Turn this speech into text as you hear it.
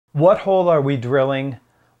What hole are we drilling?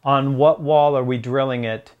 On what wall are we drilling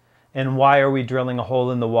it? And why are we drilling a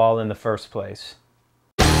hole in the wall in the first place?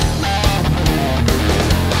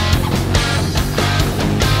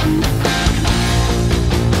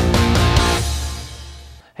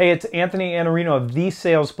 Hey, it's Anthony Iannarino of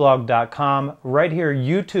thesalesblog.com, right here,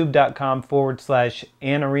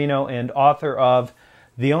 youtube.com/Iannarino, and author of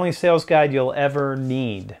The Only Sales Guide You'll Ever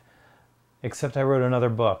Need. Except I wrote another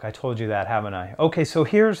book. I told you that, haven't I? Okay, so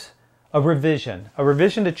here's a revision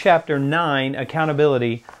to Chapter 9,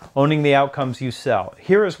 Accountability, Owning the Outcomes You Sell.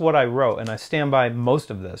 Here is what I wrote, and I stand by most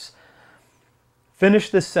of this. Finish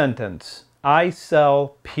this sentence. I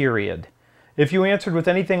sell, period. If you answered with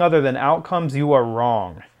anything other than outcomes, you are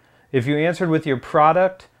wrong. If you answered with your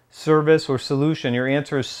product, service, or solution, your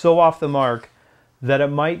answer is so off the mark that it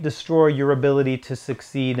might destroy your ability to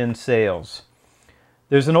succeed in sales.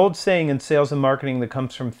 There's an old saying in sales and marketing that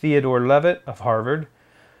comes from Theodore Levitt of Harvard.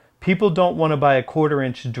 People don't want to buy a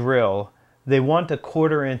quarter-inch drill. They want a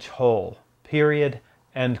quarter-inch hole. Period.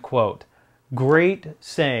 End quote. Great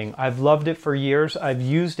saying. I've loved it for years. I've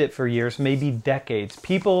used it for years, maybe decades.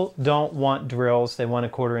 People don't want drills. They want a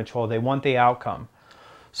quarter-inch hole. They want the outcome.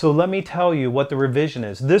 So let me tell you what the revision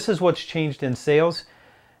is. This is what's changed in sales,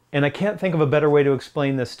 and I can't think of a better way to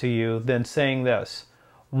explain this to you than saying this.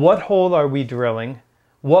 What hole are we drilling?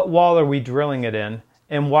 What wall are we drilling it in?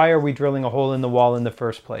 And why are we drilling a hole in the wall in the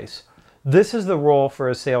first place? This is the role for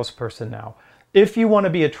a salesperson now. If you want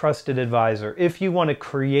to be a trusted advisor, if you want to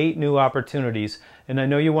create new opportunities, and I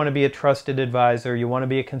know you want to be a trusted advisor, you want to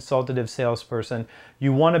be a consultative salesperson,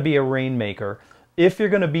 you want to be a rainmaker. If you're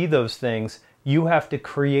going to be those things, you have to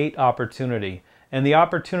create opportunity. And the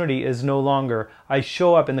opportunity is no longer, I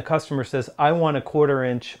show up and the customer says, I want a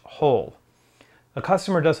quarter-inch hole. A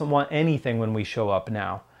customer doesn't want anything when we show up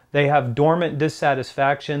now. They have dormant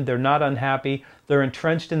dissatisfaction, they're not unhappy, they're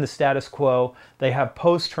entrenched in the status quo, they have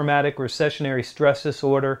post-traumatic recessionary stress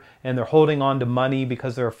disorder, and they're holding on to money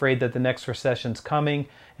because they're afraid that the next recession's coming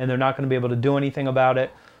and they're not going to be able to do anything about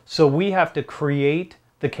it. So we have to create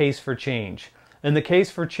the case for change. And the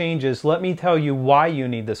case for change is, let me tell you why you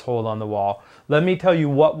need this hole on the wall. Let me tell you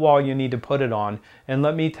what wall you need to put it on. And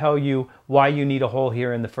let me tell you why you need a hole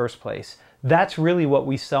here in the first place. That's really what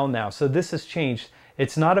we sell now. So this has changed.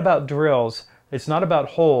 It's not about drills. It's not about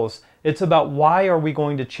holes. It's about why are we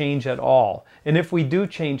going to change at all? And if we do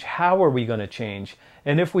change, how are we going to change?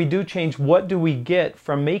 And if we do change, what do we get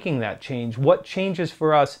from making that change? What changes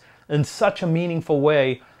for us in such a meaningful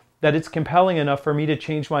way that it's compelling enough for me to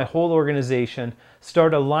change my whole organization,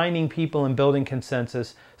 start aligning people and building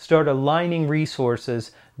consensus, start aligning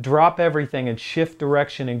resources, drop everything and shift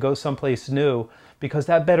direction and go someplace new, because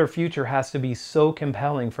that better future has to be so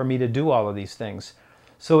compelling for me to do all of these things.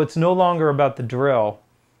 So it's no longer about the drill,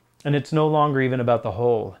 and it's no longer even about the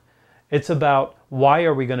hole. It's about, why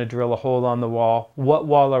are we going to drill a hole on the wall? What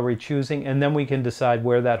wall are we choosing? And then we can decide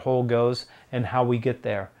where that hole goes and how we get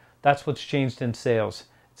there. That's what's changed in sales.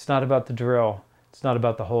 It's not about the drill. It's not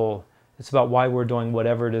about the hole. It's about why we're doing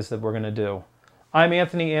whatever it is that we're going to do. I'm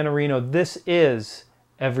Anthony Iannarino. This is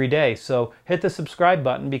Every Day. So hit the subscribe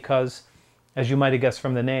button because, as you might have guessed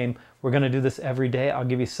from the name, we're going to do this every day. I'll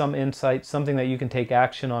give you some insight, something that you can take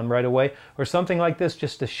action on right away, or something like this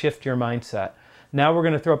just to shift your mindset. Now we're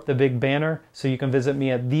going to throw up the big banner so you can visit me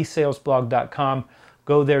at thesalesblog.com.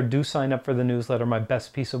 Go there, do sign up for the newsletter, my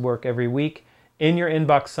best piece of work every week, in your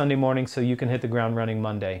inbox Sunday morning so you can hit the ground running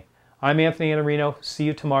Monday. I'm Anthony Iannarino. See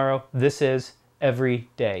you tomorrow. This is Every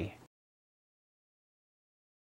Day.